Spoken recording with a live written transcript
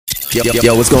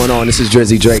Yo, what's going on? This is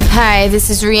Drizzy Drake. Hi, this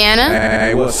is Rihanna.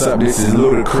 Hey, what's up? This is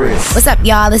Ludacris. What's up,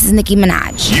 y'all? This is Nicki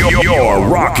Minaj. You're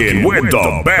rocking with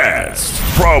the best.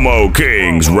 Promo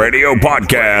Kings Radio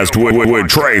Podcast with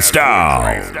Trey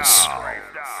Stuen'X.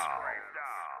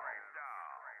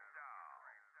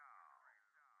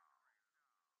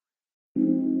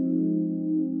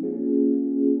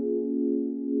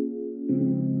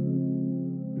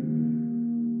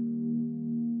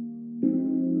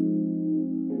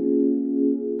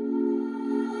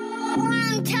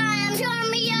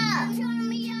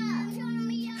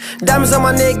 Diamonds on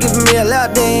my neck giving me a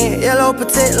lap dance. Yellow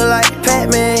protector like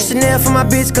Pac-Man. Chanel for my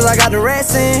bitch cause I got the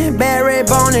rats in. Bad red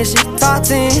bone and she top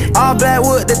 10. All black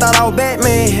wood, they thought I was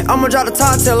Batman. I'ma drop the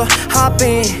top, tell her hop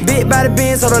in. Big body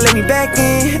Benz, so don't let me back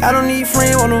in. I don't need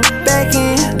friend, want no back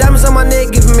in. Diamonds on my neck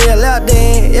giving me a lap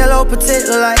dance. Yellow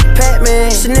protector like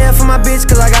Pac-Man. Chanel for my bitch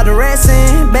cause I got the rats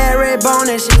in. Bad red bone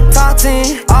and she top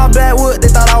 10. All black wood, they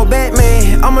thought I was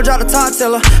Batman. I'ma drop the top,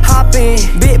 tell her hop in.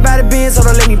 Big body Benz, so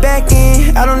don't let me back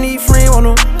in. I don't need friend, want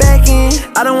no back in.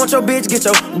 I don't want your bitch, get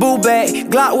your boo back.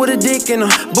 Glock with a dick in a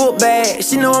book bag.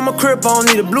 She know I'm a crip, I don't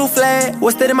need a blue flag.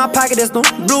 What's that in my pocket, there's no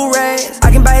blue rags.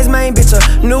 I can buy his main bitch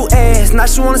a new ass. Now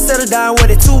she wanna settle down with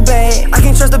it too bad. I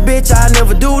can't trust a bitch, I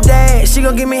never do that. She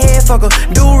gon' give me head, fuck her,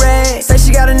 do rag. Say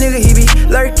she got a nigga, he be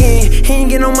lurking. He ain't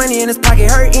get no money in his pocket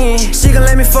hurting. She gon'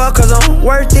 let me fuck cause I'm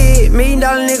worth it. $1 million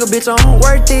nigga, bitch, I'm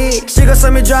worth it. She gon'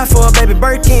 send me dry for a baby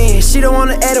Birkin. She don't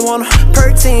wanna add it, wanna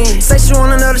pertain. Say she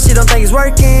want another, she don't think it's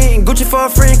working. Gucci for a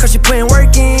friend cause she putting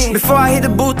work in. Before I hit the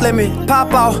booth, let me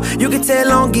pop off. You can tell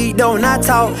long geek, don't not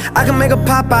talk. I can make a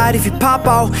pop out if you pop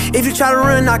off. If you try to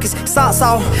run, knock his socks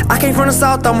off. I came from the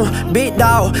south, I'm a big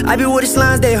dog. I be with the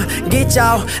slimes, they'll get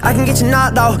y'all. I can get you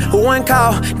knocked off with one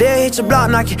call. They'll hit your block,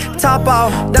 knock your top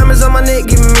off. Diamonds on my neck,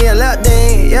 giving me a lap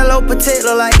dance. Yellow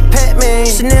potato like Pac-Man.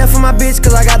 Chanel for my bitch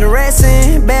cause I got the rats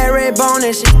in. Bad red bone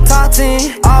and she top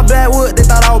 10. All black wood, they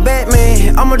thought I was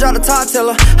Batman. I'ma drop the top,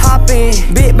 tell her hop in.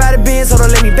 Big body Benz, so don't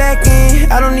let me back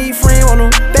in. I don't need friend, want no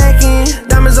back in.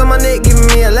 Diamonds on my neck, giving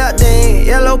me a lap dance.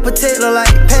 Yellow potato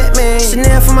like Pac-Man.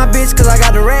 Chanel for my bitch cause I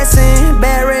got the rats in.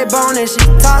 Bad red bone and she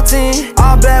top 10.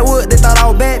 All black wood, they thought I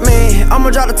was Batman. I'ma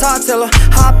drop the top, tell her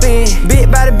hop in. Big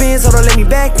body Benz, so don't let me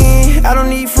back in. I don't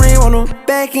need friend, want no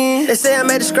back in. They say I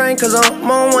made the screen cause I'm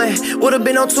on one. Would've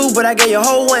been on two, but I gave you a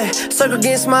whole one. Circle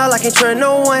getting smile, I can't trust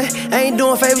no one. I ain't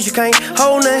doing favors, you can't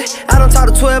hold none. I don't talk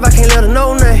to 12, I can't let her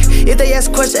know nothing. If they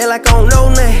ask a question, act like I don't know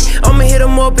nothing. I'ma hit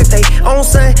them up if they own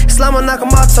son. Slime knock him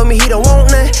off, told me he don't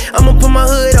want none. I'ma put my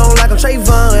hood on like I'm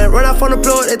Trayvon. Run off on the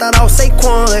floor, they thought I was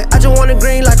Saquon. I just want the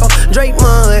green like I'm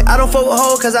Draymond. I don't fuck with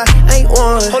hoes cause I ain't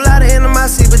one. Whole lot of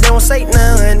animosity, but they don't say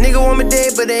none. Nigga want me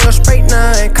dead, but they ain't gon' spray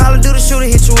none. Call of Duty shooter,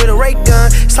 hit you with a ray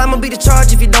gun. Slime be the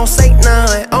charge if you don't say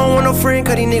none. I don't want no friend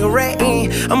cause these niggas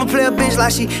ratting. I'ma play a bitch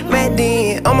like she mad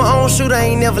then. I'm my own shooter, I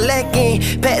ain't never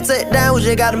lacking. Pat touchdown, we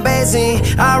just got them bags in.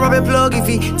 I rob that plug if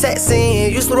he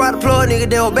taxing. Used to ride the plug, nigga,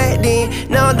 they were back then.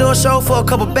 Now I'm doing show for a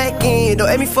couple back end. Don't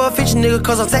ask me for a feature, nigga,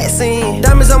 cause I'm taxing.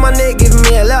 Diamonds on my neck, giving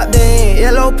me a lap dance.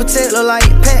 Yellow potato like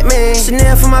Pac-Man.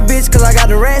 Chanel for my bitch cause I got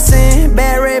the rats in.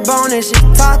 Bad red bone and she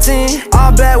top 10.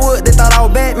 All black wood, they thought I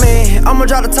was Batman. I'ma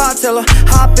drop the top, tell her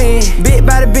hop in. Big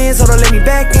body Benz, so don't let me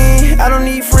back in. I don't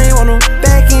need friend, want no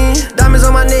back in. Diamonds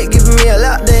on my neck, giving me a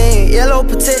lap dance. Yellow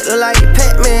potato like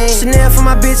Pac-Man. Chanel for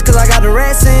my bitch cause I got the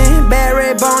rats in. Bad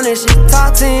red bone and she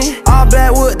top 10. All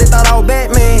black wood, they thought I was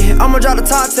Batman. I'ma drop the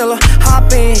top, tell her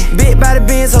hop in. Big body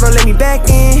Benz, so don't let me back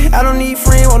in. I don't need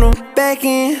friend, want no back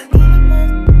in.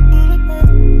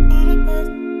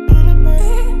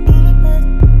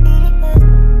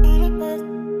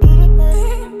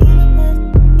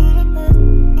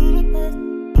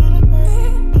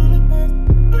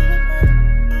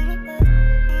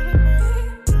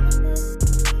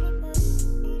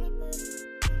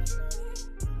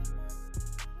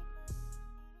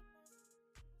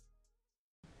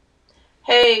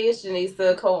 Hey, it's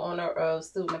Janisa, co-owner of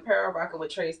Student Apparel, rocking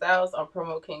with Trey Styles on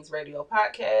Promo Kings Radio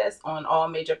Podcast on all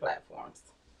major platforms.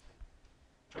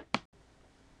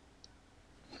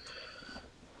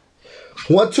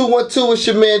 1 2 1 2. It's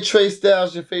your man Trey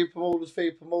Styles, your favorite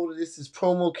promoter. This is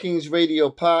Promo Kings Radio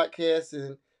Podcast,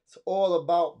 and it's all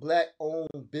about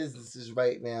black-owned businesses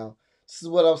right now. This is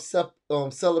what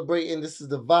I'm celebrating. This is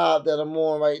the vibe that I'm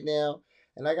on right now,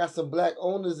 and I got some black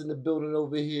owners in the building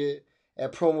over here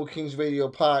at Promo Kings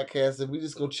Radio Podcast, and we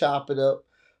just gonna chop it up,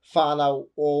 find out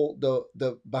all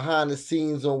the behind the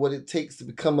scenes on what it takes to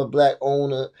become a black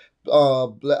owner,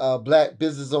 black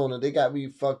business owner. They got me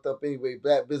fucked up anyway.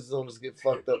 Black business owners get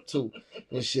fucked up too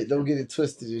and shit. Don't get it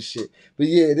twisted and shit. But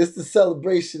yeah, this is the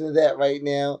celebration of that right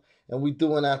now. and we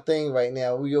doing our thing right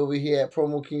now. We over here at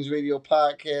Promo Kings Radio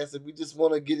Podcast, and we just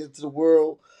want to get into the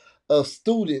world of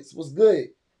students. What's good?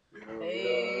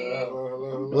 Hey.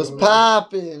 What's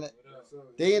popping?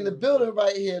 They in the building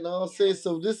right here, you know what I'm saying?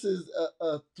 So this is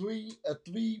a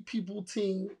three people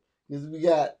team. Because we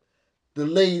got the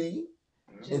lady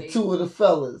and two of the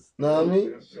fellas. Know what I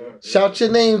mean? Shout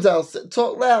your names out.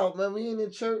 Talk loud, man. We in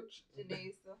church.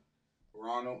 Janisa.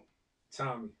 Ronald.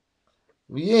 Tommy.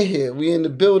 We in here. We in the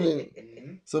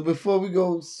building. So before we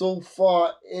go so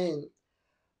far in,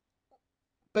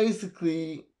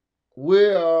 basically,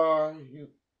 where are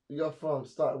you're from?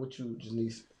 Start with you,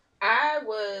 Janice. I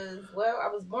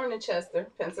was born in Chester,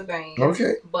 Pennsylvania.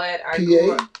 Okay. But I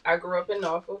grew up in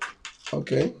Norfolk.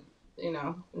 Okay. You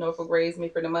know, Norfolk raised me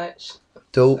pretty much.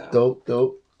 Dope.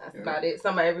 That's about it.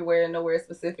 Some are everywhere and nowhere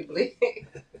specifically.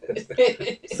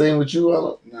 Same with you,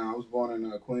 Ronald? No, I was born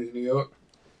in Queens, New York.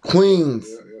 Queens.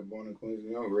 Yeah, born in Queens,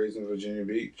 New York, raised in Virginia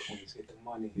Beach. Queens get the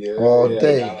money. Yeah, All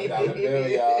day.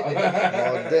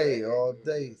 All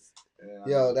day. Yeah,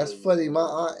 Yo, that's funny. My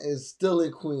aunt is still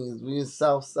in Queens. We in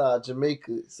Southside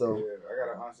Jamaica. So yeah, I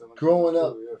got an aunt still in growing Queens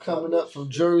up, too, coming up from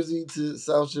Jersey to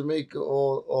South Jamaica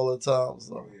all the time.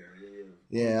 So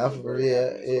yeah, I'm from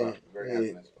yeah.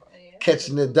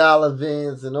 Catching the dollar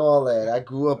vans and all that. I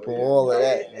grew up on all of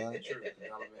that, man.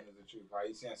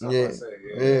 Yeah.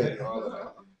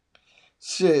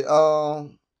 Shit.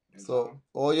 So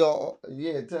all y'all,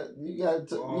 you got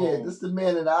to, this the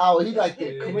man of the hour. He like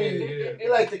the Kareem, he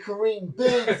like the Kareem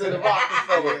Biggs of the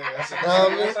Rockefeller.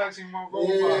 That's actually my role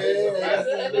model.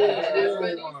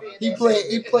 He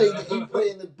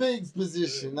playing the Biggs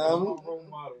position. My role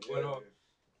model.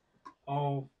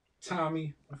 But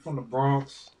Tommy, I'm from the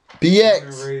Bronx.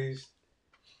 BX. Raised.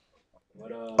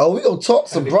 But, we gonna talk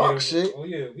some Bronx shit. Oh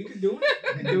yeah, we can do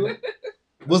it.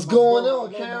 What's going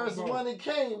on, Karis One and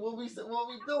Kane? What we doing? What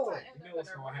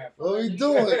we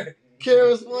doing?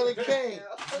 Karis One and Kane.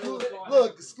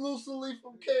 Look, exclusively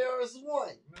from KRS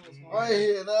One. Right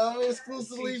here, now I mean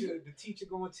exclusively. The teacher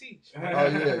gonna teach. Oh yeah.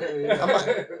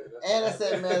 And that's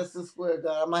at Madison Square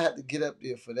Garden. I might have to get up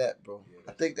there for that, bro.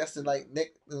 I think that's in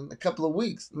a couple of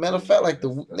weeks. Matter of fact, like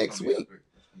the next week.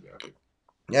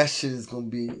 That shit is gonna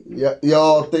be.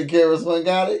 Y'all think KRS One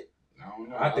got it?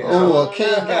 I think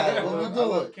Kane got it. What we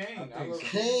doing?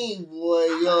 Kane, boy,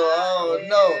 I don't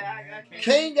know.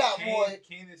 Kane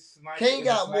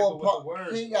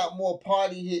got more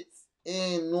party hits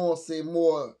and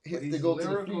more hits to go to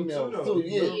the females too.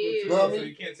 Yeah, you know what I mean? So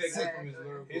you can't take that from his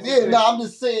lyrical. Yeah, no, I'm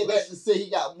just saying that to say he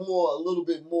got a little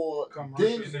bit more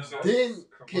than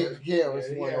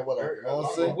KRS One or whatever. You know what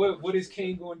I'm saying? What is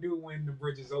Kane gonna do when the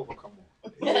bridge is over? Come on.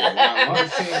 You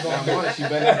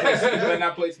better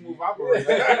not play smooth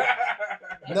operator.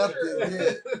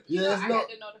 Nothing. Yeah. I got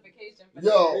the notification.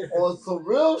 On some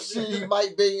real shit, he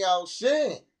might bang out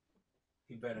Shan.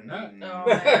 He better not. No.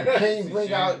 Kane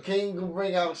gonna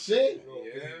bring out Shan.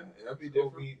 Yeah, that'll be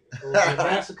different.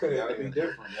 Massacre. That'll be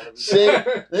different. Shit,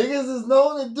 niggas is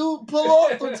known to pull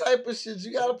off them type of shit.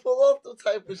 You gotta pull off them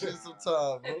type of shit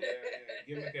sometimes, bro.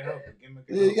 Gimmick can help.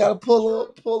 Yeah, you gotta pull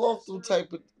off them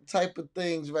type of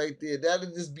things right there.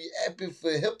 That'll just be epic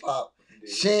for hip hop.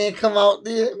 Shan come out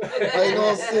there, like, you know what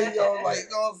I'm saying, yo, like, you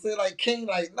know what I'm saying, like King,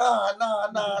 like, nah,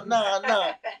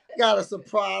 got a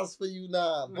surprise for you,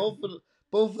 nah.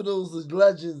 Both of those is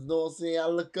legends, you know what I'm saying. I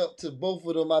look up to both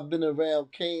of them. I've been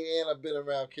around Kane and I've been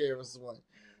around KRS One.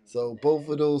 So both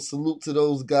of those, salute to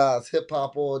those guys. Hip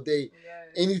hop all day.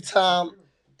 Anytime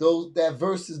that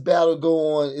versus battle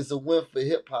go on, it's a win for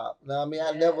hip hop. Now I mean,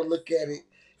 I never look at it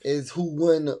as who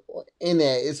won in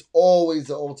that. It's always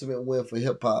the ultimate win for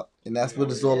hip hop, and that's what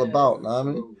it's all about. Now I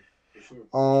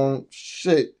mean,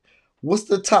 shit. What's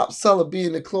the top seller?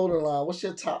 Being the clothing line. What's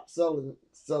your top selling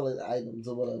items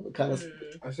or whatever? Kind of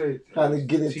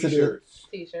get into t-shirts.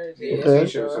 T-shirts. Yeah, Okay.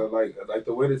 T-shirts. So like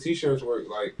the way the t-shirts work,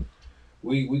 like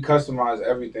we customize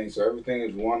everything. So everything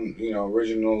is one,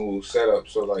 original setup.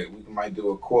 So like we might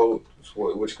do a quote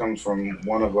which comes from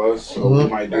one of us. So we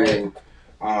might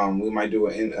do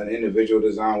an individual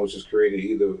design which is created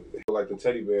either like the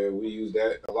teddy bear. We use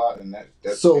that a lot, and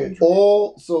that's so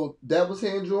that was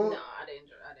hand drawn. No, I didn't.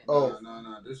 Oh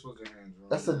no, this wasn't hand drawn.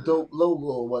 That's a dope logo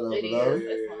or whatever. It is.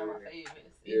 It's one of my favorites.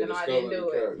 Even though I didn't do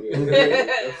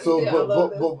it. So, yeah,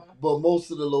 but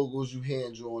most of the logos you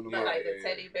hand drawn them. Like the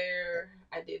teddy bear,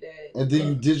 I did that. And then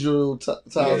you digital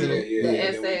tiles it. The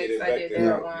SX, I did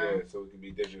that one. Yeah, so it can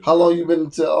be digital. How long you been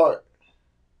into art?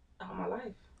 All my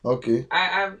life. Okay.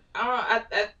 I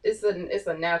it's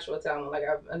a natural talent. Like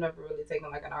I've never really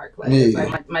taken like an art class. Yeah.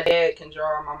 Like my dad can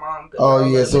draw, my mom can Oh draw.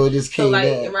 yeah, so it just came so like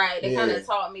down. right, they Yeah. kind of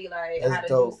taught me like That's how to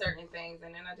dope. do certain things,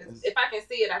 and then I just if I can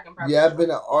see it, I can probably. Yeah, I've been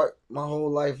in art my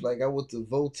whole life. Like I went to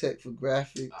Votech for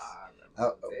graphics.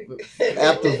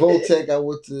 After Votech, I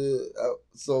went to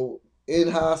so in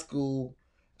high school.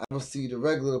 I received a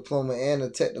regular diploma and a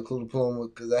technical diploma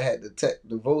because I had the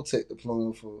Votech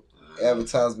diploma for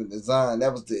advertisement design.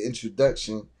 That was the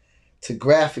introduction to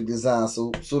graphic design.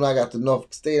 So soon I got to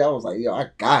Norfolk State, I was like, yo, I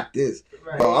got this.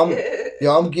 Right.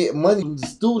 I'm getting money from the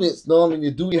students normally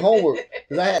to do the homework.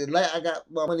 Cause I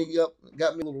got my money up,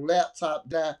 got me a little laptop,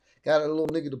 got a little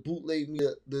nigga to bootleg me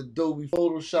the Adobe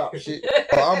Photoshop shit.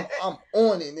 I'm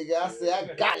on it, nigga. I said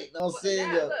I got it. You know what I'm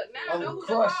saying? Now, I'm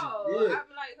crushing. Yeah. I'm like,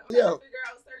 I'm trying to figure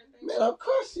out certain things. Man, I'm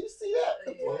crushing. You see that?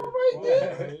 Right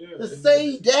there. To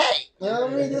say that. You know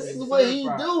what I mean? This is what he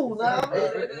do. Now,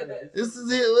 this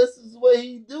is what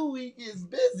he do. He gets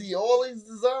busy. All these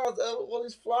designs, all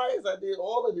these flyers, I did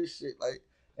all of this shit. Like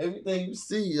everything you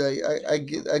see, like I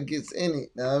gets in it. You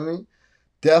know what I mean?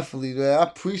 Definitely, man. I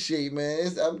appreciate, man.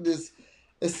 This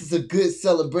is a good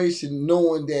celebration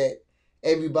knowing that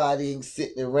everybody ain't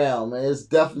sitting around, man. There's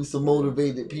definitely some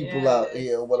motivated people out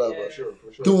here or whatever. For sure.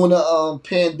 During the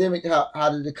pandemic, how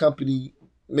did the company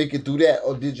make it through that,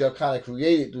 or did y'all kind of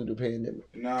create it through the pandemic?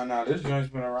 No. This joint's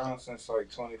been around since like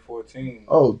 2014.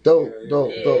 Oh, dope.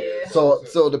 Yeah.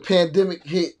 So the pandemic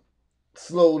hit,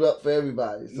 slowed up for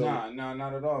everybody. So nah,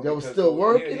 not at all. Y'all was still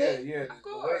working it? Yeah.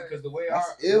 Because the way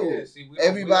that's ill. Yeah, see,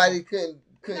 everybody couldn't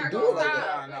do it like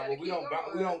that. Nah. But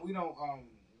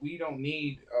we don't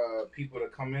need people to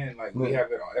come in. Like we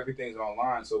have it, everything's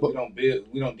online, so we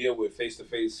don't deal with face to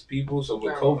face people. So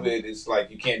with COVID, it's like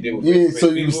you can't deal with face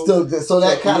to face people. So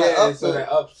that kind of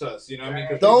ups us. You know what I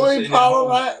mean? The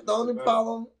only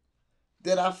problem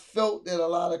that I felt that a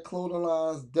lot of clothing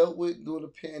lines dealt with during the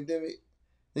pandemic,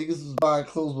 niggas was buying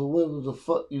clothes, but where the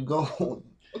fuck you going?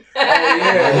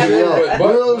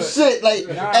 Real shit. Like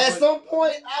at some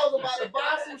point, I was about to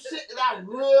buy some shit, and I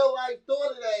real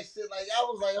thought of that shit. Like I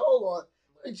was like, hold on,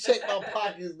 let me check my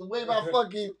pockets. The way my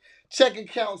fucking check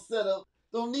account set up,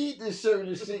 don't need this shirt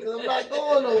and shit. Cause I'm not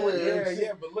going nowhere.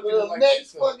 Yeah. But look at it like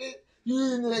next fucking.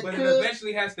 But it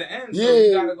eventually has to end, so yeah.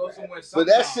 you gotta go somewhere. But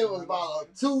that shit was about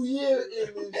a 2 year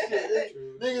in this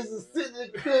shit. Niggas is sitting in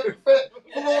the crib,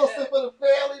 flossing for the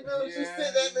family meal. She sitting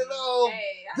at the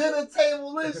dinner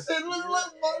table and shit. Look,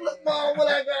 mom, what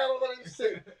I got on this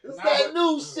shit. It's that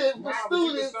new shit for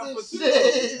students and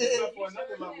shit. For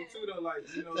another level too, though, like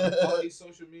all these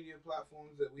social media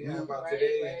platforms that we have out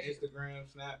today, Instagram,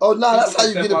 Snap. Oh no, that's how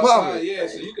you get it popping. Yeah,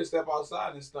 so you can step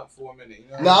outside and stuff for a minute.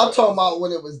 You know now I'm talking about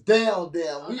when it was down. We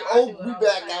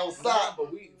back outside.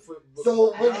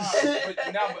 So when the shit.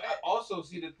 But also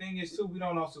see the thing is too, we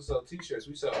don't also sell T-shirts.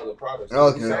 We sell other products.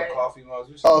 Okay. We sell coffee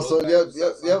mugs. So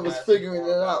y'all was figuring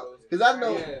it out. Cause I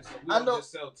know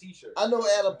just sell T-shirts. I know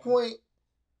at a point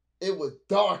it was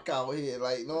dark out here.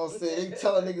 Like you know what I'm saying? They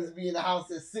telling niggas to be in the house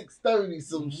at 6:30.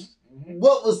 So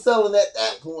what was selling at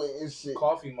that point and shit?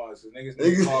 Coffee mugs. Niggas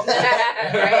need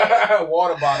coffee.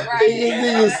 Water bottles.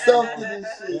 Niggas something and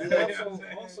shit.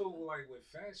 Also, like with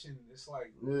fashion, it's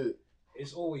like yeah.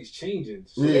 It's always changing.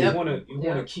 So yeah.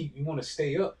 you wanna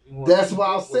stay up. That's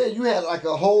why I'm saying you had like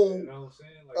a whole you know what I'm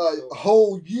saying? Like,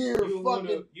 whole year you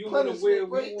fucking wanna wear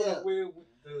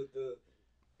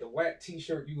the whack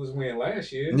T-shirt you was wearing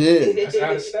last year. Yeah. That's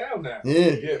out of style now.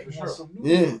 Yeah, for sure.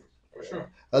 Yeah. For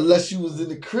sure. Unless you was in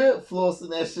the crib flossing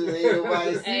that shit, ain't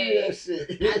nobody see that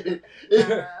shit.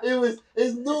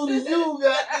 It's new to you,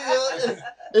 goddamn.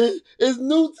 It's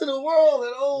new to the world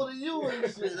and old to you and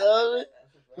shit. You know what I mean?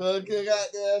 Okay,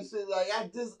 goddamn shit. Like I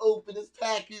just opened this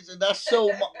package and I show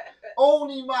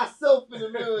only myself in the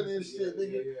mirror and shit,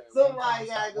 nigga. Somebody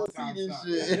gotta go see this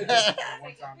shit.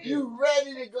 You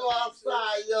ready to go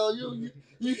outside, yo?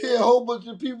 You hear a whole bunch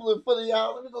of people in front of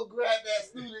y'all. Let me go grab that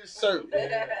student shirt.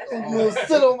 I'm gonna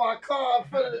sit on my car in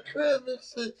front of the crib and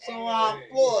shit. So I'm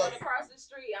floored. Across the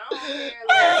street, I don't care.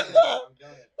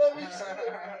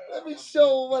 Let me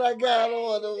show what I got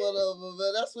on or whatever,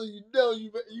 man. That's when you know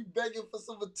you begging for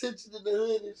some attention in the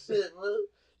hood and shit, man.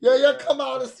 Y'all come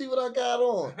out and see what I got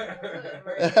on.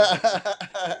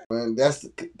 Man, that's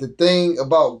the thing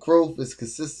about growth is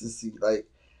consistency. Like,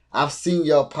 I've seen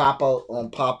y'all pop out on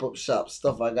pop-up shops,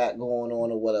 stuff I got going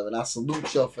on or whatever, and I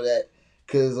salute y'all for that,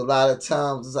 because a lot of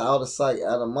times it's out of sight,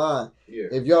 out of mind. Yeah.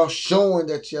 If y'all showing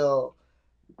that y'all,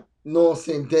 know what I'm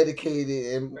saying,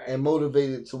 dedicated and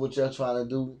motivated to what y'all trying to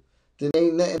do, then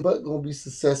ain't nothing but gonna be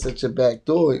success at your back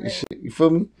door and shit. You feel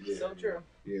me? Yeah. So true.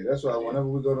 Yeah, that's why whenever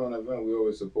we go to an event, we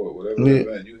always support whatever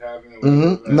event you having.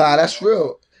 Nah, that's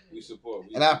real. support.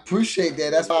 And I appreciate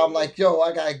that. That's why I'm like, yo,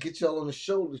 I gotta get y'all on the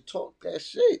show to talk that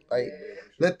shit. Like,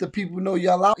 let the people know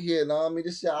y'all out here. Know what I mean?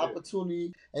 This is your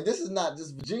opportunity. And this is not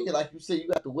just Virginia. Like you said, you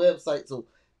got the website, so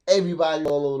everybody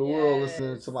all over the world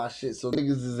listening to my shit. So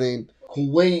niggas is in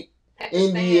Kuwait,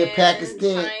 India,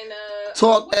 Pakistan. China.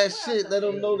 Talk that shit. Let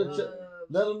them know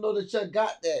that y'all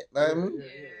got that. Know what I mean?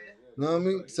 Know what I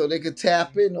mean? So they can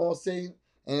tap in, know what I'm saying?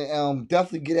 And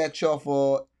definitely get at y'all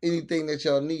for anything that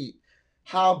y'all need.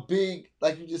 How big,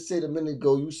 like you just said a minute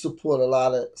ago, you support a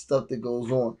lot of stuff that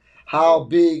goes on. How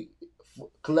big,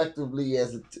 collectively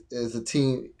as a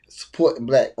team, supporting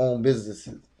black-owned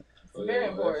businesses? Very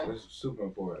important. That's super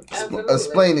important. Absolutely.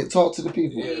 Explain it. Talk to the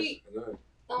people.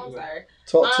 I'm sorry.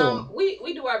 Talk to them.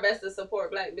 We do our best to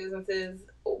support black businesses.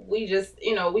 We just,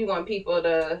 we want people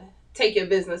to take your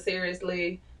business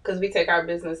seriously because we take our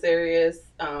business serious.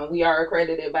 We are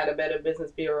accredited by the Better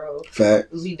Business Bureau.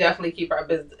 Facts. We definitely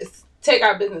take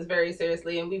our business very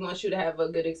seriously, and we want you to have a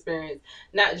good experience,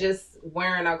 not just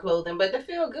wearing our clothing, but to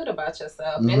feel good about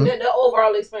yourself and the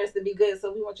overall experience to be good.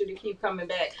 So we want you to keep coming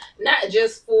back, not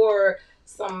just for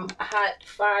some hot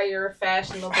fire,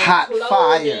 fashionable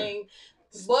clothing,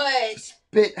 but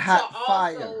spit hot to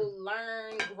fire. Also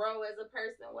learn, grow as a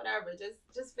person, whatever.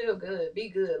 Just feel good, be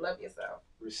good, love yourself.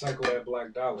 Recycle that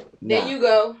black dollar. There you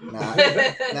go. Nah,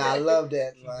 I love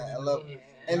that, man. I love it.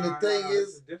 And the thing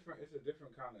is, it's a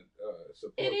different kind of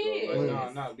support. It is.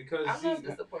 Like, because I love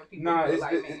to support people.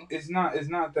 It's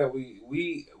not that we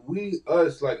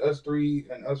us three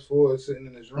and us four sitting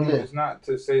in this room. Yeah. It's not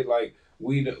to say like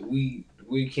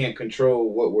we can't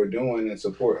control what we're doing and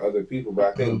support other people, but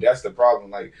I think that's the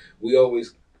problem. Like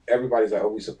everybody's like, oh,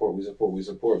 we support.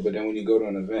 But then when you go to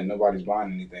an event, nobody's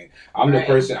buying anything. I'm the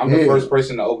person. I'm the first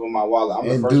person to open my wallet. I'm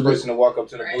the first person to walk up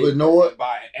to the booth and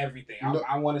buy everything.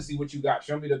 I want to see what you got.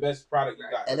 Show me the best product you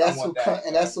got. And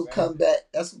that's what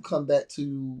come back to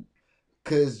you,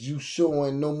 because you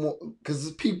showing no more.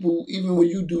 Because people, even when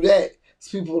you do that, it's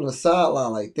people on the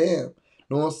sideline like, damn. You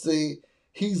know what I'm saying?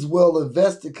 He's well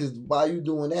invested, because while you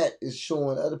doing that, it's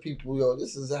showing other people, yo,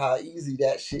 this is how easy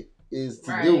that shit is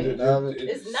to do. You know what I mean?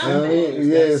 It's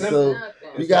nothing. Yeah, so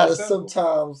you gotta simple.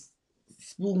 Sometimes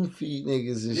spoon feed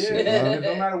niggas and shit.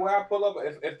 No matter where I pull up,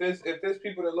 if there's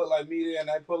people that look like me there and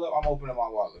I pull up, I'm opening my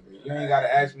wallet. You ain't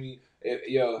gotta ask me,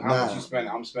 how much you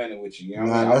spending. I'm spending with you. You know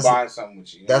what I mean? I'm buying something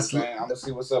with you. You know what I'm saying? I'm gonna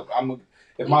see what's up.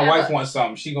 If my wife wants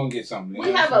something, she gonna get something.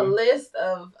 We have a list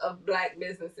of black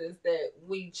businesses that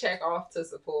we check off to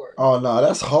support. Oh no,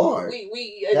 that's hard.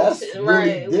 That's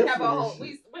really We have a whole.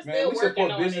 We're still working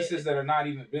support on businesses that are not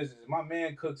even businesses. My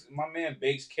man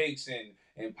bakes cakes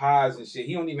and pies and shit.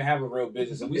 He don't even have a real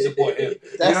business, and we support him.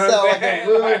 That sounds like a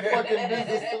real fucking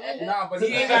business to me. Nah, but he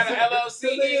ain't got an LLC. He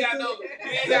ain't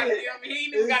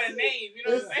even got a name. You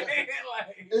know what I'm saying?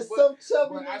 Like, it's some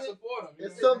chubby nigga. I support him.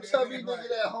 It's some chubby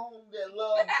nigga at home that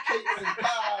loves cakes and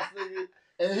pies, nigga.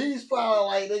 And he's probably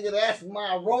like, nigga, that's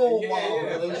my role model.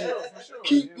 Yeah, for sure.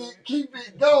 Keep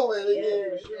it going,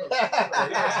 nigga.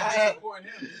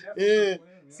 Yeah,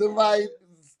 somebody.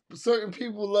 Certain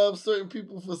people love certain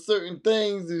people for certain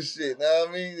things and shit. Know what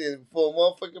I mean? And for a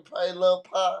motherfucker probably love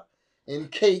pie and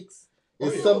cakes,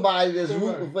 it's somebody that's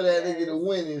rooting for that nigga to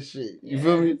win and shit. You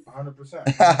feel me?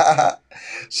 100%.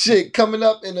 Shit, coming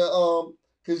up in the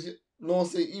cause you know what I'm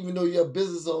saying, even though you're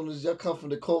business owners, y'all come from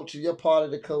the culture, you're part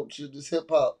of the culture, this hip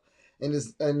hop and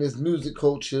this music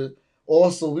culture.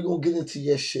 Also, we're gonna get into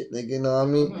your shit, nigga. You know what I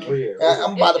mean?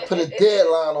 I'm about to put a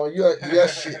deadline on your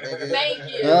shit, nigga. Thank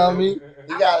you. You know what I mean?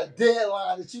 You got a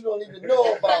deadline that you don't even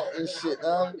know about and shit.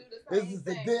 This is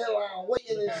the deadline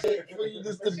waiting and shit for you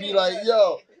just to be like,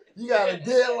 yo, you got a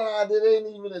deadline that ain't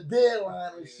even a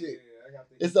deadline and shit.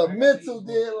 It's a mental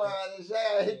deadline and shit.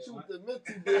 I hit you with the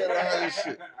mental deadline and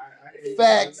shit.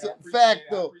 Fact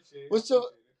though. What's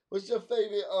your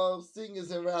favorite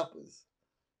singers and rappers?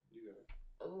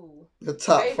 Ooh. The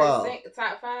top five.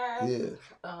 Top five? Yeah.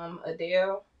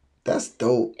 Adele. That's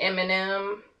dope.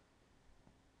 Eminem.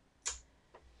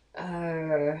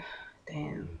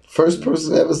 Damn. First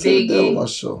person ever said Adele on my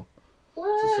show.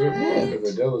 What? Yeah.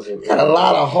 Got a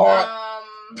lot of hard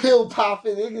pill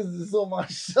popping niggas is on my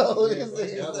show. Hold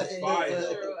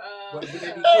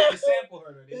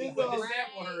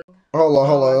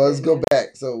on. Let's go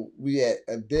back. So we at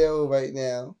Adele right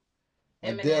now.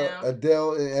 Eminem.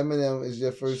 Adele and Eminem is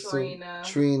your first two.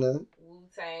 Trina.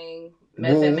 Wu-Tang.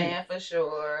 Method Man for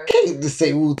sure. Can't just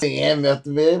say Wu-Tang and Method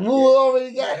Man. Wu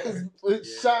already got his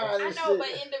shine and shit. I know, but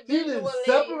individually. You just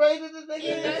separated the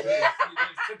nigga.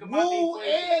 Wu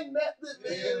and Method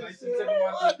Man.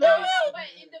 No, but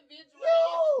individually.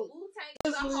 Wu-Tang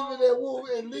just leave it at Wu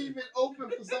and leave it open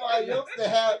for somebody else to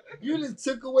have. You just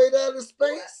took away that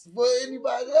space for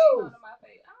anybody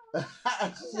else.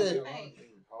 Shit.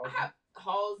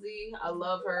 Halsey, I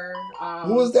love her.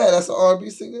 Who is that? That's an R&B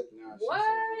singer? What?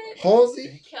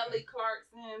 Halsey? Kelly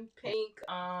Clarkson, Pink.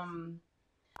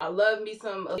 I love me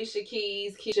some Alicia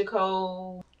Keys, Keisha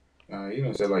Cole. You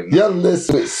don't say like your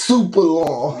list is super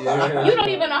long. Yeah. You don't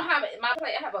even know how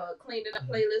I have a cleaned up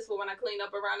playlist for when I clean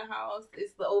up around the house.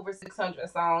 It's the over 600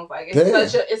 songs. Like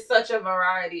it's such a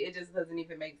variety. It just doesn't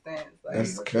even make sense. Like,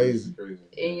 that's crazy.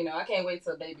 And I can't wait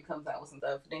till Baby comes out with some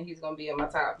stuff. Then he's gonna be in my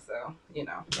top. So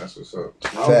that's what's up.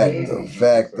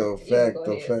 Fact though. Sorry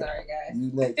guys.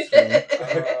 You next, man.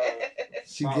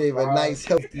 She gave a nice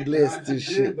healthy list to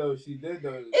shit. She did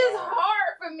though. It's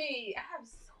hard for me. I have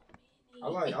so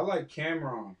many. I like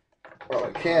Cameron.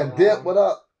 Cam Dip, what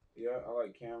up? Yeah, I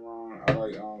like Cameron. I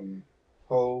like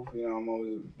Hove. I'm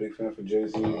always a big fan for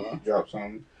Jay-Z. Drop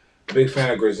something. Big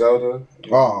fan of Griselda.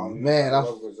 Man, I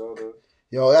love Griselda.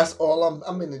 Yo, that's all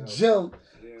I'm in the gym.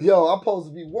 Yo, I'm supposed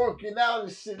to be working out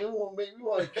and shit. It won't make me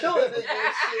want to kill a nigga and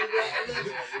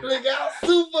shit. Nigga, I'm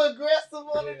super aggressive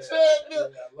on the treadmill.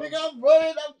 Nigga, I'm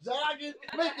running, I'm jogging,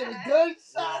 making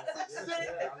gunshots and shit.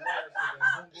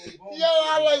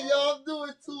 I'm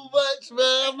doing too much,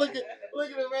 man. I'm looking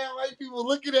around, white people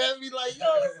looking at me like, yo,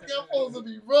 this nigga supposed to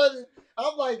be running.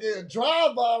 I'm like in a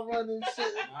drive-by running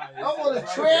shit. I'm on a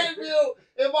treadmill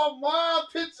and my mom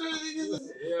picturing niggas.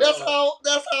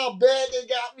 That's how bad they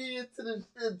got me into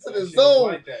the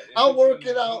zone. Like I'm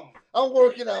working out. Boom,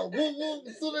 boom.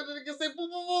 As soon as the nigga say boom,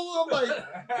 boom, boom, I'm like,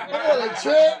 I'm on a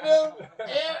treadmill,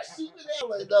 air shooting. I'm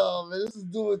like, nah, man, this is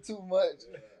doing too much.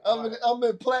 I'm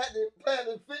in platinum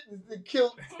fitness and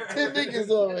killed 10 niggas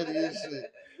already and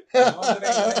shit.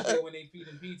 When they feed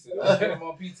them pizza, don't get them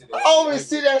on pizza. I always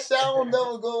see that shit. I don't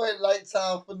never go at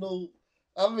nighttime for no.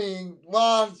 I mean,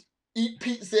 why eat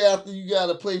pizza after you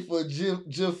gotta play for a gym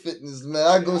fitness, man?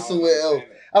 I go somewhere else.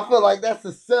 I feel like that's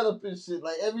a setup and shit.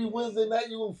 Like every Wednesday night,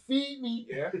 you gonna feed me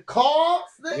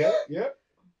carbs, nigga? Yeah.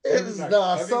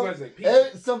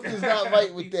 Something's not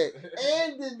right with that.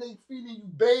 And then they feeding you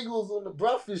bagels on the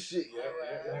breakfast shit.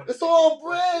 Yeah. It's all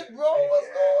bread, bro. What's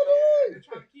going on?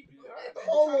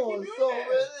 Hold on, so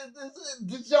man,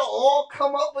 did y'all all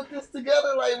come up with this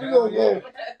together? Like we gonna go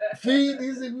feed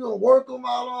these and we gonna work them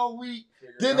out all week.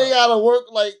 Then they gotta work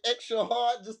like extra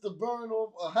hard just to burn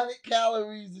off 100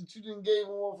 calories that you didn't gave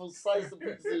them off a slice of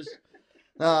pizza.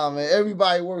 Nah, man,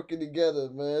 everybody working together,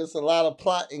 man. It's a lot of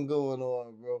plotting going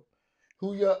on, bro.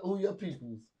 Who your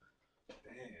peoples?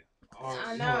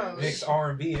 I know. Mix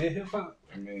R&B and hip hop.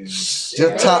 I mean,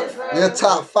 your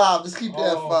top 5. Just keep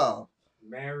that 5.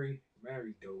 Mary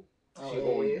dope. She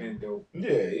always been dope.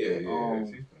 Yeah. She's been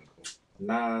cool.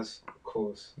 Nas, of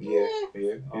course. Yeah.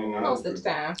 Most of the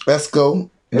time. Let's go.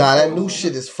 Nah, that new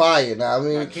shit is fire. Nah, I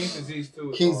mean, King's Disease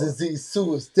 2. King's Disease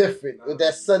 2 is different with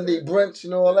that Sunday brunch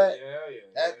and all that.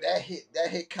 Yeah. That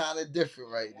hit kind of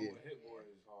different right there.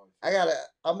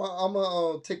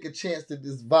 I'm take a chance to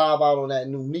just vibe out on that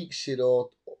new Meek shit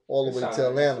all the way to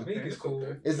Atlanta. Meek is cool.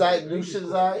 It's like new shit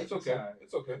is alright. It's okay.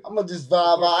 I'm gonna just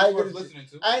vibe out.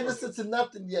 I ain't listened to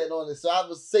nothing yet on it, so I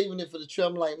was saving it for the trip.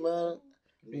 I'm like, man,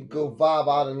 we go vibe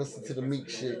out and listen to the Meek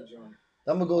shit.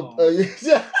 I'm gonna go.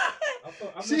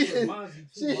 She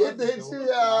hit that shit.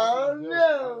 I don't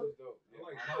know.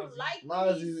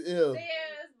 Mozzie's ill.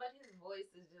 But his voice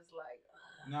is just like.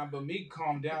 Nah, but Meek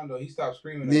calmed down though. He stopped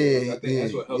screaming. Yeah, I think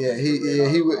that's what helped.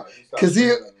 He would, cause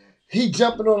he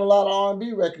jumping on a lot of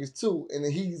R&B records too, and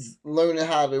he's learning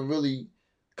how to really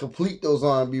complete those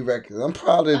R&B records. I'm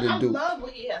proud of the dude. I love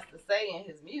what he has to say in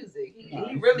his music.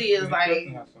 He really is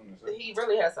like. He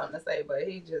really has something to say, but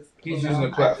he's using the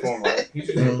platform right. He's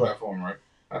using the platform right.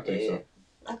 I think so.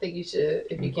 I think you should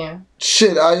if you can.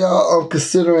 Shit, are y'all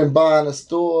considering buying a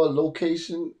store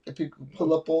location if you can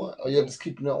pull up on, or you're just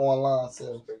keeping it online?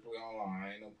 So strictly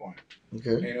online, ain't no point.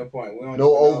 Okay. Ain't no point. We don't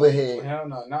no overhead. Hell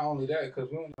no. Not only that, because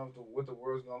we don't know what the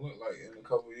world's gonna look like in a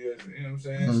couple of years. You know what I'm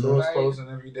saying? Stores closing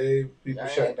every day. People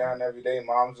shutting down every day.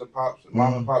 Mom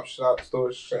and pop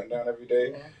stores shutting down every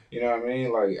day. Yeah. You know what I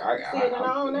mean? Like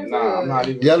I'm not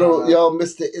even. Y'all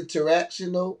miss the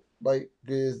interaction though. Like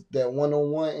there's that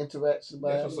one-on-one interaction.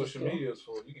 That's what social media is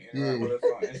for. You can interact with us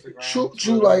on Instagram.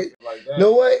 True. Like that.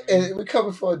 No way. And we're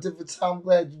coming from a different time. I'm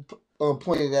glad you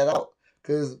pointed that out.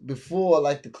 Because before,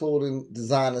 like the clothing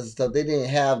designers and stuff, they didn't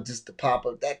have just the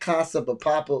pop-up. That concept of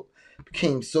pop-up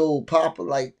became so popular.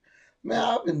 Like, man,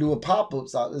 I've been doing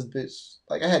pop-ups out this bitch.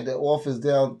 Like, I had the office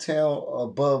downtown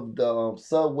above the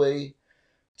subway,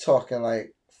 talking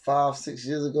like 5-6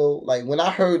 years ago. Like, when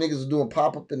I heard niggas was doing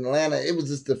pop-up in Atlanta, it was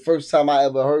just the first time I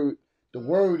ever heard the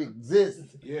word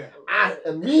exists. Yeah. I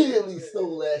immediately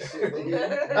stole that shit,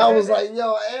 nigga. I was like,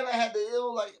 yo, and I had the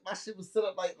ill, like, my shit was set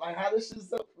up like how this shit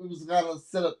set up. It was kind of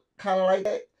set up kind of like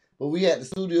that. But we had the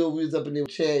studio, we was up in there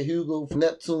with Chad Hugo from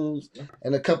Neptunes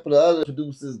and a couple of other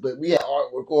producers, but we had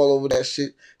artwork all over that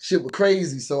shit. Shit was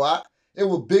crazy. So it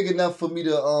was big enough for me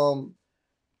to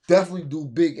definitely do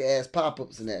big ass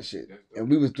pop-ups and that shit. And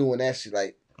we was doing that shit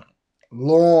like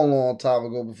long time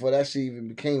ago before that shit even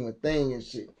became a thing and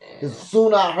shit. Cause as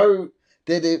soon as I heard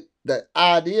that the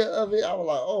idea of it, I was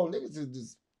like, oh, niggas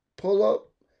just pull up,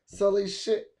 sell their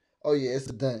shit. Oh yeah, it's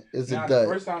a done. It's a done. The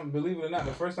first time, believe it or not,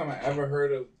 the first time I ever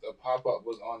heard of a pop-up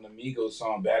was on the Migos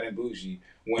song Bad and Bougie.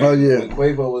 When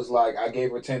Quavo was like, I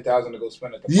gave her $10,000 to go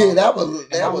spend at the pop-up.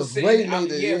 that was way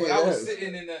later. But I was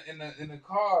sitting in the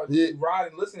car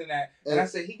riding, listening to that, and I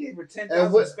said he gave her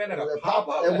 $10,000 to spend at a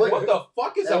pop-up. And what the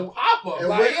fuck is a pop-up?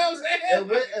 Like, you know what I'm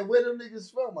saying? And where them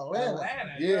niggas from?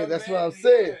 Atlanta. Yeah, that's what I'm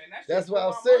saying. That's what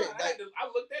I'm saying. I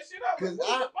looked that shit up. Cause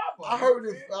I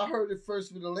heard it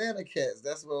first with Atlanta cats.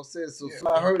 That's what I'm saying. So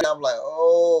I heard it, I'm like,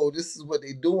 oh, this is what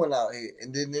they doing out here.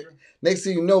 And then next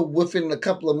thing you know, within a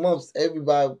couple of months,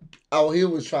 everybody out here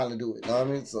was trying to do it. You know what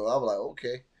I mean? So I was like,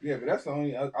 okay. Yeah, but that's the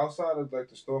only outside of like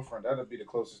the storefront. That'll be the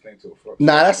closest thing to a front.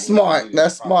 Nah, that's smart.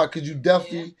 That's smart because you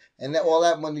definitely and all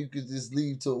that money you could just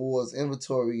leave towards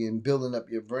inventory and building up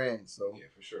your brand. So yeah,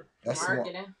 for sure. That's smart.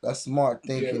 That's smart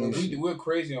thinking. Yeah, we're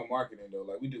crazy on marketing though.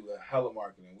 Like we do a hell of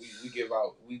marketing. We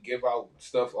give out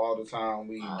stuff all the time.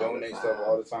 We donate stuff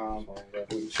all the time.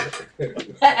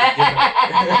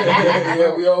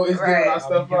 Yeah, we always giving our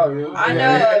stuff out. I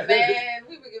know, man.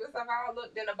 We would give stuff out. I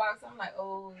looked in the box. I'm like,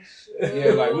 oh shit.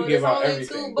 Yeah, like we give out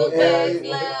everything. 2 book bags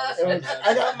left.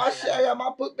 I got my shit. I got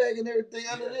my book bag and everything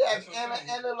under there,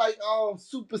 and a like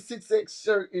Super 6X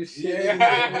shirt and shit. Yeah.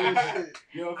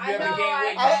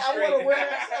 I want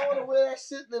to wear that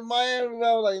shit in Miami.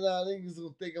 I was like, nah, niggas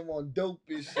gonna think I'm on dope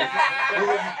and shit.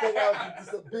 Niggas think I'm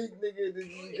just a big nigga that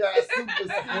you got super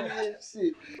skinny and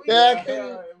shit. Yeah,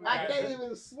 I can't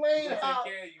even explain how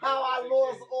I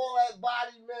lost all that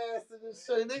body mass in this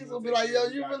shirt. Niggas gonna be like, yo,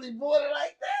 you really bought it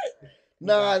like that?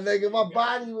 Nah, nigga, my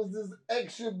body was just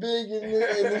extra big and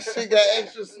this shit got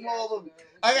extra small.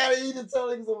 I gotta either tell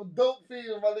niggas I'm a dope fiend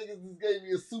or my niggas just gave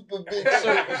me a super big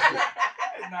shirt and shit.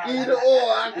 Either or,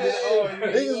 I can't.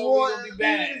 Niggas want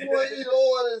either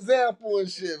or an example and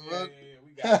shit, man.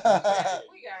 We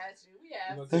got you.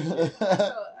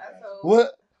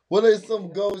 What are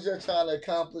some goals you're trying to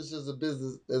accomplish as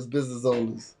business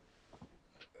owners?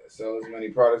 Sell as many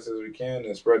products as we can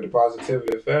and spread the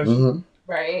positivity of fashion. Mm-hmm.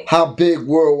 Right. How big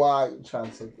worldwide you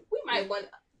trying to take it? We might want.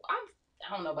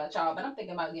 I don't know about y'all, but I'm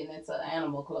thinking about getting into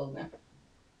animal clothing.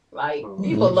 Like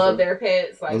people love their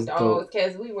pets, like dogs,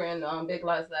 cats. We were in Big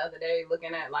Lots the other day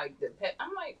looking at like the pet.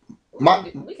 I'm like,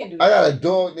 we can do that. I got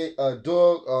a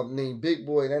dog named Big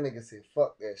Boy. That nigga said,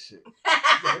 "Fuck that shit."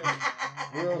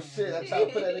 Real shit. I tried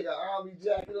to put that nigga army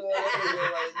jacket on. That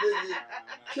nigga like, nigga,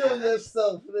 kill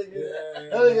yourself, nigga.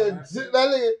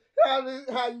 That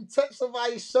nigga, how you touch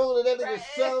somebody's shoulder? That nigga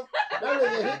shove. That nigga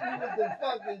hit me with the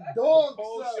fucking dog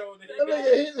shove. That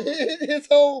nigga hit his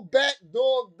whole back,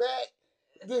 dog back.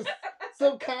 Just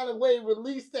some kind of way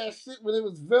released that shit when it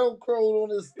was velcroed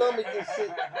on his stomach and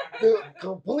shit. To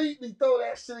completely throw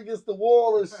that shit against the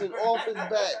wall and shit off his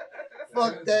back.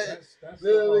 Fuck that.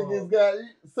 Little niggas got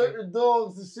certain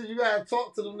dogs and shit. You gotta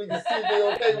talk to them niggas, see if they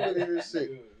okay with it and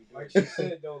shit. Like she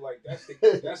said though, like that's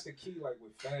the key, like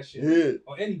with fashion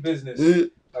or any business.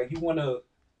 Like you wanna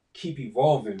keep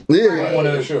evolving. Yeah, you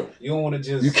don't wanna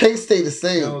just. You can't stay the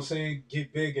same. You know what I'm saying?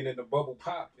 Get big and then the bubble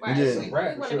pop. Right. Yeah. You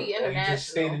want to be international. You just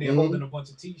standing there holding a bunch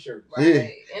of t-shirts.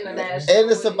 Right. International. And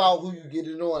it's about who you get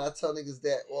it on. I tell niggas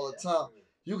that all the time.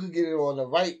 You can get it on the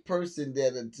right person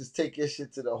that'll just take your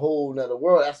shit to the whole nother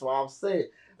world. That's what I'm saying.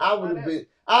 I'd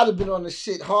have been on the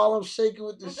shit Harlem shaking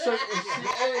with the shirt and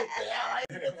shit,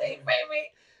 everything.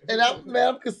 And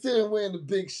I'm considering wearing the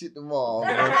big shit tomorrow,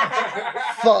 man.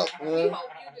 Fuck, man. We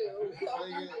hope you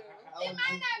do. It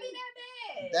might not be that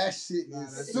bad. That shit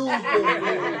is super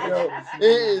weird, yo.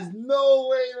 There is no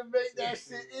way to make that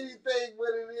shit anything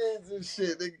what it is and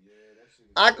shit. Nigga.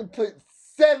 I could put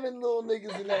 7 little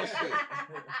niggas in that shit.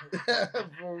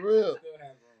 For real.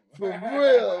 For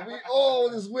real. We all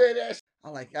just wear that shit.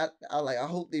 I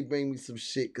hope they bring me some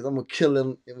shit because I'm going to kill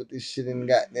them with this shit in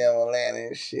goddamn Atlanta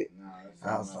and shit.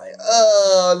 I was like,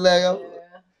 oh, nigga.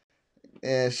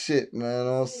 Yeah, shit, man. You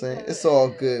know what I'm saying? It's all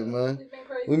good, man.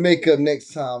 We make up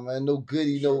next time, man. No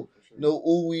goodie, no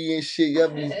ooey and shit. Y'all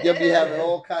be having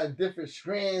all kind of different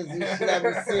strands and shit I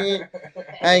be seeing.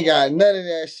 I ain't got none of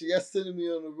that shit. Y'all sending me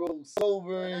on the road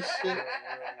sober and shit.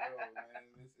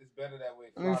 better that way.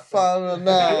 Let me follow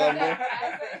nah, man.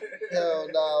 Hell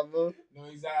nah, bro. No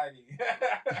anxiety.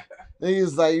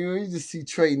 Niggas like, you just see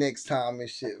Trey next time and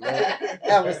shit, man.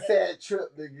 Have a sad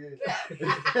trip, nigga.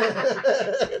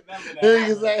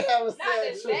 Niggas like, have a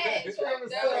sad trip. Have a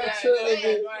sad trip,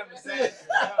 nigga.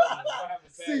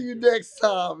 See you next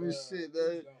time and shit,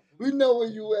 man. We know where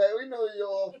you at. We know where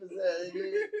your office at,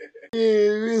 nigga.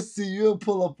 Yeah, we'll see you. We'll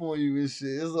pull up on you and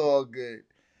shit. It's all good.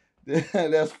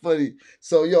 That's funny.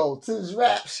 So, yo, to this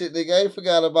rap shit, nigga, I ain't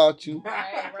forgot about you.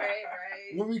 Right.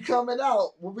 When we coming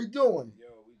out, what we doing? Yo,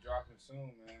 we dropping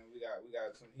soon, man. We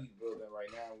got some heat building right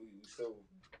now. We still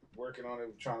working on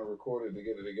it, trying to record it to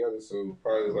get it together. So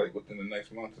probably like within the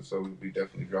next month or so, we'll be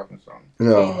definitely dropping something.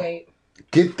 Can't wait.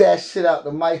 Get that shit out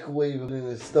the microwave and in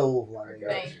the stove. Like,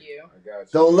 Thank you. I got you.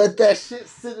 Don't let that shit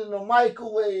sit in the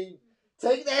microwave.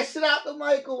 Take that shit out the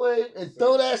microwave and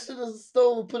throw that shit in the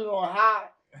stove and put it on high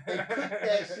and cook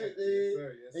that shit,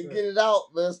 dude. And get it out,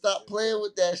 man. Stop playing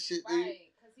with that shit, dude. Right,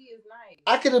 because he is nice.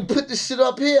 I could have put this shit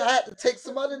up here. I had to take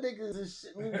some other niggas and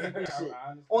shit, music and shit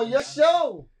on your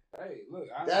show. Hey, look.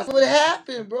 That's what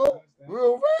happened, bro.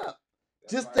 Real rap.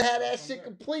 Just to have that shit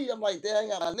complete. I'm like, damn, I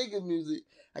got my nigga music.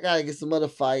 I gotta get some other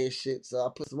fire shit, so I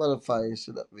put some other fire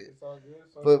shit up here.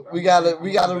 But we gotta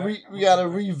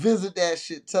revisit that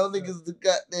shit. Tell niggas to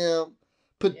goddamn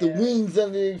put the wings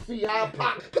under their feet.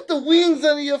 Put the wings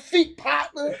under your feet,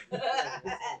 partner,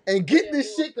 and get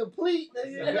this shit complete.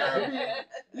 Nigga.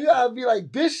 You gotta be like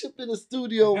Bishop in the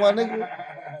studio, my nigga.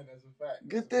 That's a fact.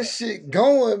 Get this shit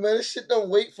going, man. This shit don't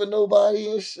wait for nobody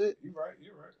and shit. You're right.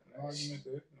 No argument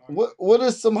there. What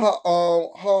are some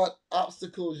hard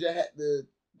obstacles you had to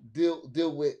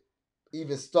deal with,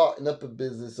 even starting up a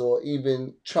business or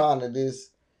even trying to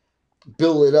just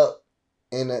build it up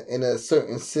in a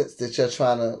certain sense that you're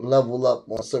trying to level up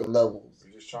on certain levels?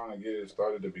 You're just trying to get it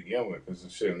started to begin with, because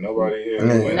shit, nobody here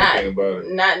knew anything about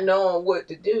it. Not knowing what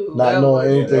to do. Not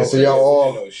knowing anything. So y'all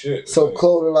all shit. so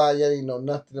clothing line, y'all didn't know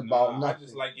nothing about nothing. I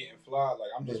just like getting fly. Like,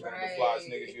 I'm just one of the flyest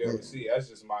niggas you ever see. That's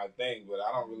just my thing. But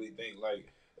I don't really think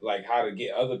like how to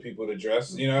get other people to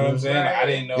dress. You know what I'm saying? Like, I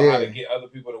didn't know how to get other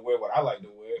people to wear what I like to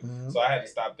wear. So I had to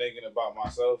stop thinking about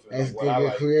myself and like, what I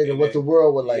like. Created what the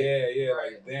world would like. Yeah.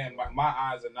 Like, damn, my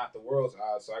eyes are not the world's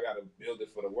eyes, so I got to build it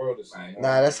for the world to see.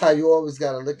 Nah, that's how you always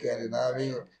got to look at it. I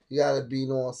mean, you got to be, you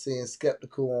know what I'm saying,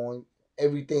 skeptical on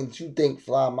everything that you think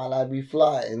fly might not be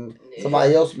fly, and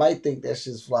somebody else might think that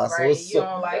shit's fly. So it's you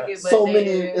don't like it, but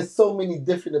it's so many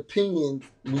different opinions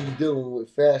when you're dealing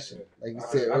with fashion. Like you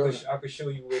said earlier. I could show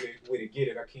you where to get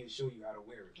it. I can't show you how to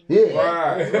wear it. Yeah,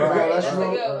 right.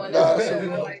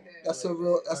 That's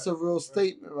real. That's a real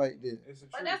statement right there.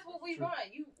 But that's what we want.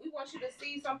 We want you to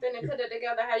see something and put it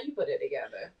together how you put it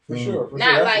together. For sure.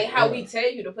 Not like how we tell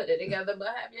you to put it together, but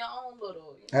have your own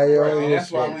little.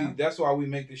 That's why we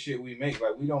make the shit we make.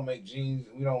 Like, we don't make jeans,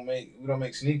 we don't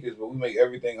make sneakers, but we make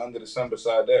everything under the sun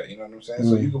beside that. You know what I'm saying?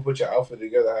 So you can put your outfit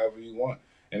together however you want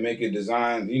and make it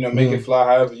design. You know, make it fly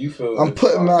however you feel. I'm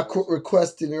putting my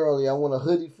request in early. I want a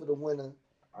hoodie for the winter.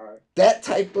 All right. That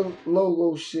type of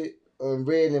logo shit,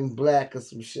 red and black or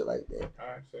some shit like that. All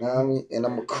right. So you know what I mean? And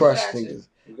I'm gonna crush niggas.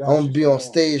 I'm gonna be on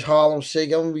stage, Harlem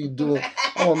Shake. I'm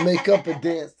gonna make up a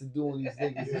dance to doing these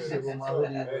niggas and shit with my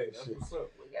hoodie and shit.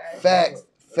 Facts.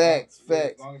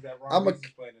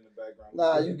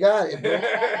 Nah, you got it, bro.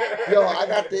 Yo, I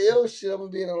got the ill shit. I'm gonna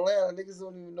be in Atlanta. Niggas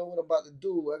don't even know what I'm about to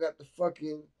do. I got the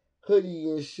fucking hoodie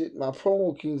and shit. My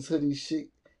Promo Kings hoodie shit.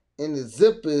 And the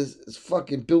zippers is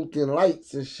fucking built-in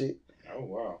lights and shit. Oh,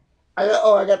 wow. I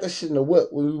got that shit in the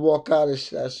whip. When we walk out and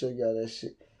shit, I'll show y'all that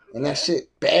shit. And that shit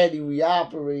battery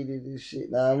operated and shit,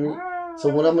 know what I mean? So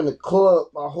when I'm in the club,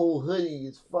 my whole hoodie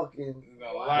is fucking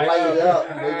lighted up,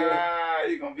 nigga.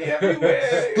 You gonna be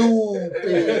everywhere.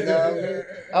 Stupid, know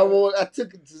what I mean? I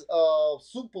took it to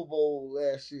Super Bowl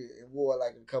last year and wore it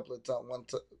like a couple of times,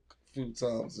 few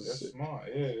times and that's shit. Smart,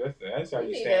 yeah. That's how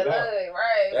you stand out.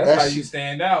 Right. That's how you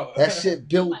stand out. That shit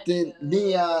built in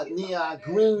neon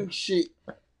green shit.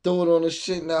 Throw it on the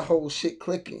shit and that whole shit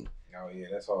clicking. Oh yeah,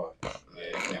 that's hard. Yeah,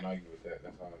 you can't argue with that.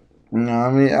 That's hard. You know what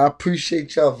I mean? I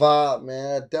appreciate y'all vibe,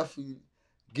 man. I definitely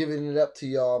giving it up to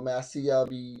y'all, man. I see y'all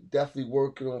be definitely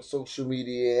working on social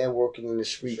media and working in the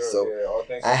streets. Sure, so yeah, all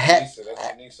thanks to Lisa.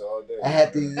 That's Lisa all day. I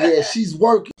had to, she's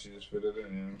working. She just fit it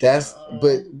in. Yeah.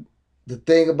 But the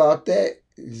thing about that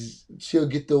is she'll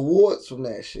get the awards from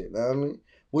that shit. Know what I mean?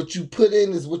 What you put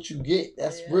in is what you get.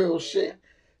 That's real shit.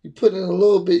 You put in a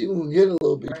little bit, you can get a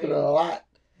little bit. You put in a lot,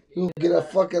 you can get a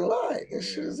fucking lot. That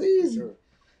shit is easy. Sure.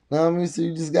 Know what I mean? So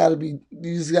you just gotta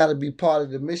be part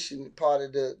of the mission, part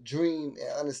of the dream,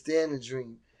 and understand the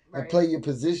dream, and play your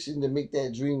position to make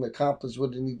that dream accomplish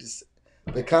what it needs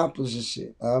accomplish this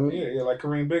shit. I mean, yeah, like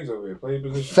Kareem Biggs over here. Play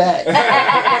position. Fact.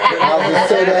 I was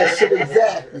say that shit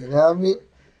exactly. You know what I mean?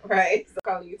 Right. So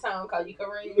call you Tom, call you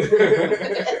Kareem.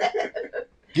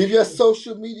 Give your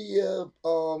social media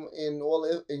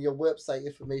and your website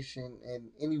information and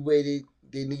any way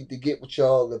they need to get with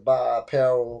y'all to buy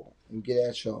apparel and get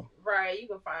at y'all. Right, you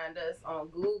can find us on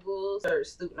Google, search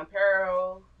Stuen'X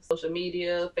Apparel, social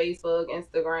media, Facebook,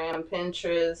 Instagram,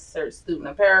 Pinterest, search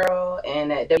Stuen'X Apparel,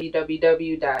 and at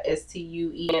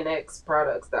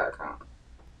www.stuenxproducts.com.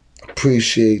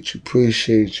 Appreciate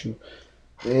you.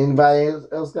 Anybody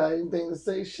else got anything to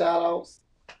say? Shout outs?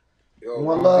 Yo,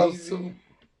 one love too.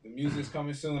 The music's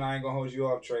coming soon. I ain't gonna hold you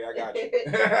off, Trey. I got you.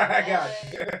 I got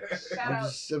you. I'm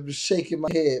just shaking my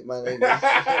head, my nigga. Shout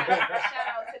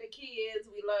out to the kids.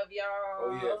 We love y'all.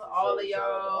 Oh, yeah, all sure. of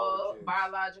y'all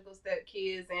biological step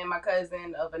kids and my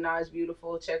cousin Avanaj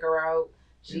Beautiful. Check her out.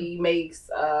 She makes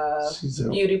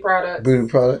beauty products. Beauty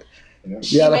product. Yeah.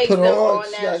 You gotta put her on.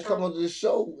 She natural. gotta come onto the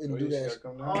show and do that.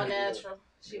 All natural.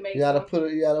 She makes. You gotta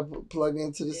plug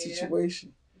into the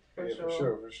situation. For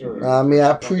sure. I mean,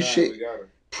 I appreciate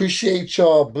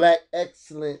y'all. Black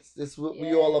excellence. This is what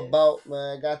we all about,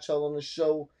 man. I got y'all on the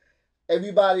show.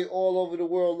 Everybody all over the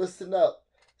world, listen up.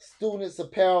 Stuen'X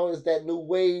Apparel is that new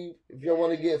wave. If y'all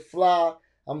want to get fly,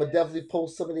 I'm gonna definitely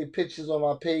post some of their pictures on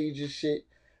my page and shit.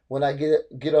 When I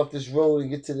get off this road and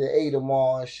get to the A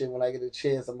tomorrow and shit, when I get a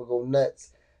chance, I'm gonna go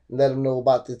nuts and let them know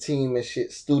about the team and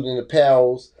shit. Stuen'X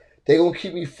Apparels. They gonna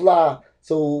keep me fly.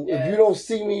 So if you don't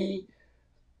see me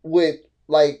with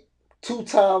like 2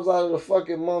 times out of the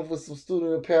fucking month with some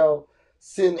Stuen'X Apparel,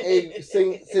 send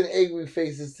angry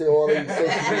faces to all these social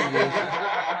media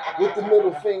with the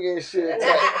middle finger and shit.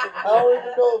 I don't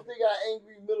even know if they got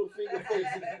angry middle finger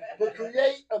faces, but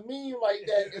create a meme like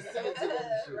that and send it to them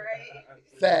and shit.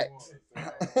 Facts.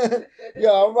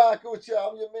 Yo, I'm rocking with y'all.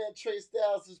 I'm your man Trey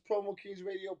Styles. This is Promo Kings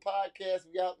Radio Podcast.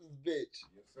 We out this bitch.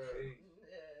 Yes, sir.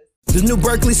 The new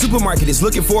Berkeley Supermarket is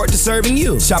looking forward to serving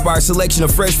you. Shop our selection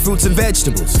of fresh fruits and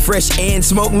vegetables, fresh and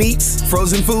smoked meats,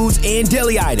 frozen foods, and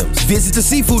deli items. Visit the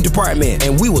seafood department,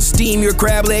 and we will steam your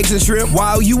crab legs and shrimp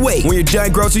while you wait. When you're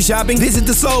done grocery shopping, visit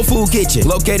the Soul Food Kitchen,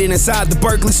 located inside the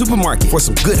Berkeley Supermarket, for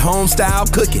some good home-style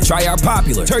cooking. Try our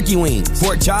popular turkey wings,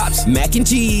 pork chops, mac and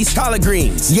cheese, collard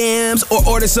greens, yams, or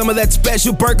order some of that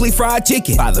special Berkeley fried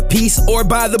chicken by the piece or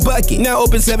by the bucket. Now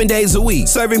open 7 days a week,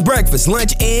 serving breakfast,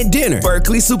 lunch, and dinner.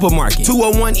 Berkeley Supermarket.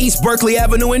 201 East Berkeley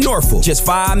Avenue in Norfolk, just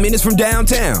 5 minutes from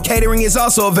downtown. Catering is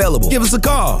also available. Give us a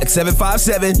call at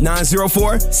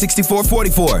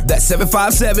 757-904-6444. That's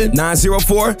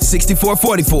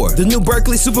 757-904-6444. The new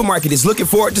Berkeley Supermarket is looking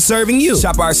forward to serving you.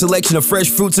 Shop our selection of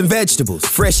fresh fruits and vegetables,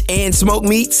 fresh and smoked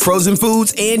meats, frozen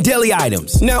foods, and deli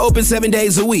items. Now open 7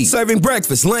 days a week, serving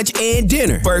breakfast, lunch, and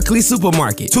dinner. Berkeley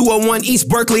Supermarket, 201 East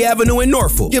Berkeley Avenue in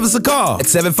Norfolk. Give us a call at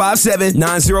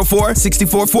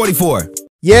 757-904-6444.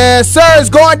 Yes, sir. It's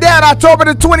going down October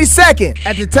the 22nd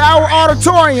at the Tower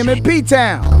Auditorium in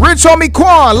P-Town. Rich Homie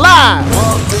Quan live.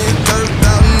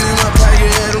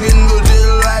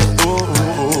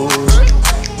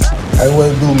 Hey, what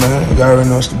it do, man? You already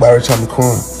know it's the Rich Homie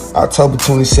Quan. October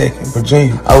 22nd,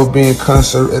 Virginia. I will be in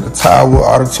concert at the Tower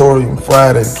Auditorium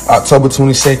Friday, October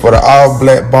 22nd, for the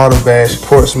all-black bottle bash,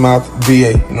 Portsmouth, VA.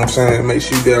 You know what I'm saying? Make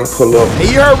sure you down, pull up. And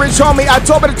you heard Rich Homie,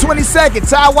 October the 22nd,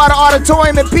 Tower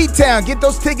Auditorium in P-Town. Get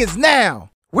those tickets now.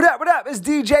 What up? It's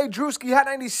DJ Drewski, Hot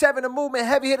 97, the Movement,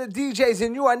 Heavy Hitter DJs,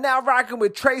 and you are now rocking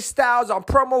with Trey Styles on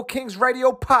Promo Kings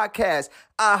Radio Podcast,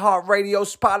 iHeartRadio,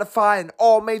 Spotify, and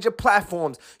all major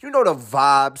platforms. You know the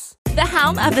vibes. The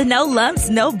home of the no lumps,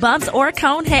 no bumps, or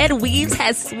cone head weaves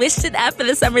has switched it up for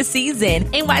the summer season.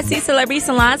 NYC Celebrity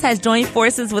Salons has joined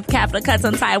forces with Capital Cuts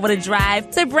on Tidewater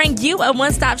Drive to bring you a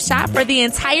one-stop shop for the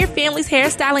entire family's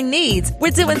hairstyling needs.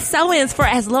 We're doing sew-ins for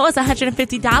as low as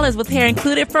 $150 with hair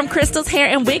included from Crystal's Hair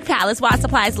and Wig Palace while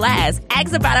supplies last.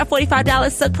 Ask about our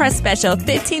 $45 silk press special,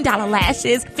 $15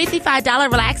 lashes, $55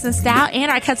 relax and style,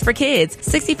 and our cuts for kids.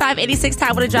 6586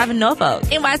 Tidewater Drive in Norfolk.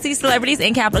 NYC Celebrities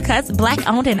and Capital Cuts,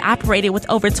 Black-owned and operated with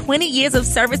over 20 years of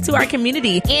service to our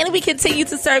community, and we continue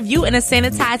to serve you in a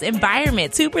sanitized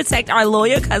environment to protect our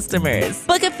loyal customers.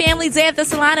 Book a family day at the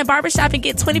salon and barbershop and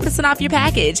get 20% off your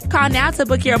package. Call now to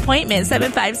book your appointment,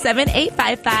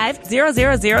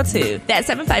 757-855-0002. That's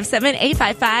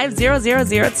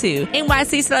 757-855-0002.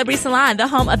 NYC Celebrity Salon, the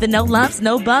home of the no lumps,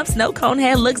 no bumps, no cone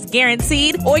head looks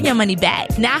guaranteed or your money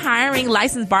back. Now hiring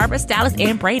licensed barbers, stylists,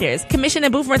 and braiders. Commission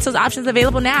and booth rentals options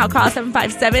available now. Call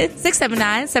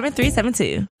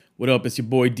 757-679-7372. What up? It's your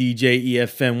boy DJ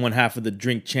EFN, one half of the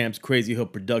Drink Champs, Crazy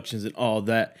Hood Productions, and all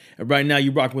that. And right now,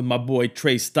 you rocking with my boy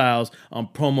Trey Styles on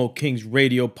Promo Kings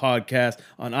Radio Podcast,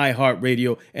 on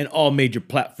iHeartRadio, and all major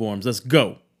platforms. Let's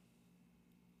go.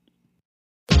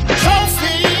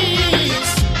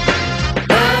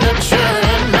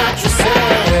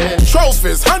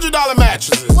 Trophies, $100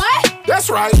 mattresses. What? That's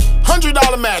right,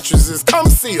 $100 mattresses. Come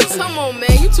see us. Come on,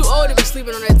 man, you too old to be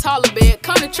sleeping on that taller bed.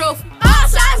 Come to Trophy. All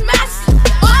size mattresses,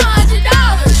 $100.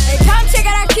 And come check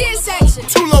out our kids section.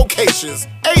 2 locations,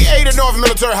 880 North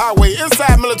Military Highway,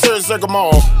 inside Military Circle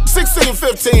Mall,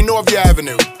 1615 Northview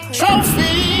Avenue.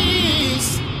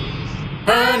 Trophies,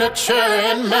 furniture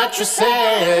and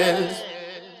mattresses.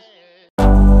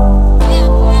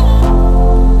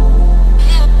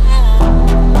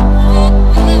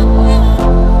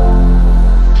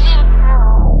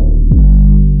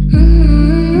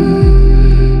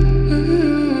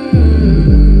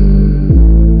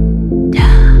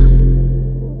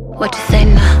 What you say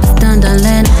now? Stunned on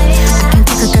land. I can't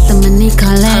think I got the money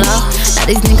calling. Now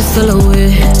these niggas feel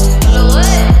away. Yeah. What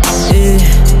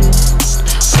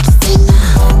you say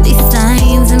now? These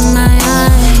signs in my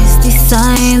eyes, these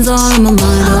signs all in my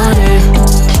mind all day.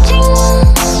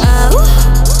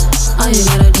 All you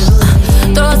gotta do,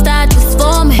 throw statues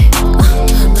for me,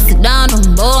 bust it down,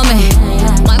 don't bore me.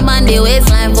 My Monday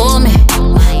waistline for me,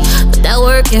 but that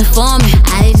working for me.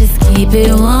 I just keep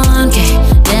it 1K.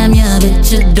 Damn, yeah,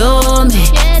 bitch, adore me.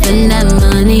 Spend that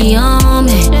money on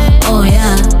me. Oh,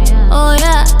 yeah. Oh,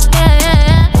 yeah. Yeah, yeah,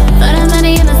 yeah. Throw that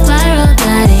money in a spiral,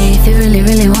 daddy. If you really,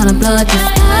 really wanna blow it, just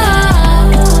stop.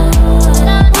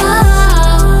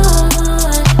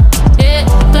 Yeah.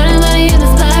 Throw that money in a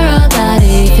spiral,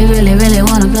 daddy. If you really, really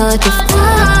wanna blow it, just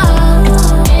stop.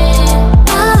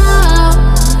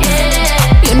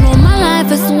 You know my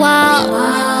life is wild.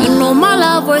 You know my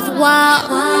love worthwhile.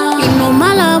 You know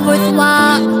my love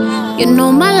worthwhile. You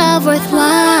know my love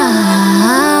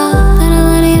worthwhile. Throw the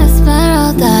money in a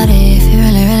spiral, daddy. If you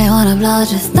really, really wanna blow,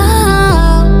 just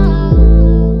stop.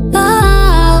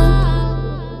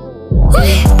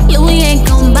 Louis ain't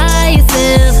gon' buy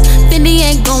yourself. Fendi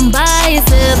ain't gon' buy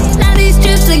yourself. Now these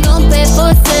trips ain't gon' pay for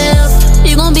yourself.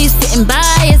 You gon' be sitting by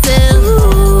yourself.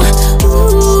 Ooh,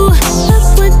 ooh,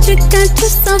 that's what you got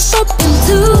yourself up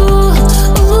into.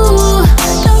 Ooh,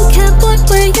 don't care what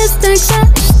way your stacks are.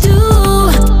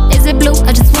 Is it blue?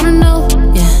 I just wanna know.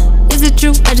 Yeah. Is it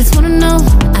true? I just wanna know.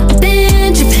 I've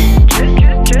been drippin'.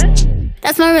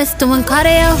 That's my wrist doing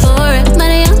cardio for it.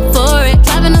 Money up for it.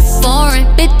 Driving us foreign.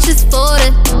 Bitches for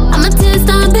it. I'm a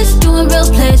 10-star bitch doing real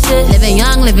play shit. Living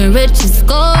young, living rich, and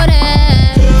golden.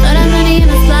 Throw that money in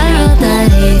a spiral,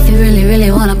 daddy. If you really,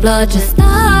 really wanna blow, just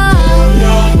stop.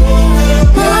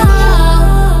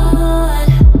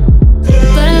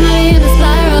 Throw that money in a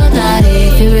spiral, daddy.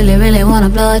 If you really, really wanna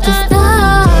blow, just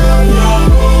stop.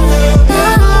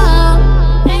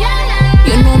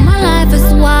 You know my life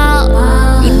is wild.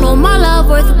 You know my love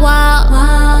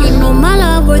worthwhile. You know my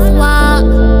love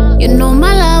worthwhile. You know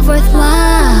my love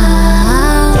worthwhile.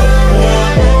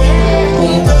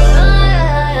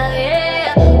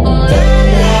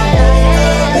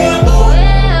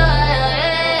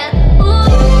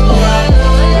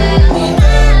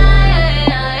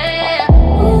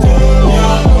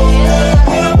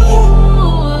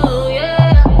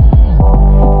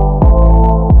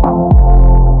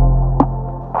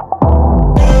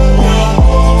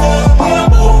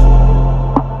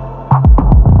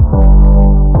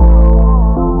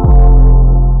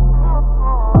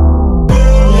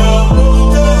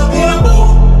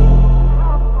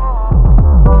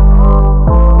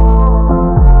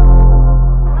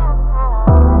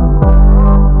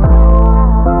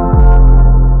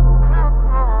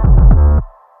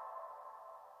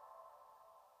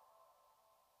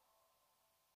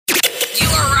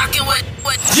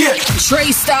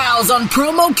 Trey Styles on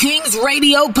Promo Kings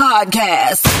Radio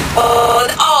Podcast on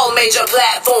all major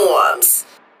platforms.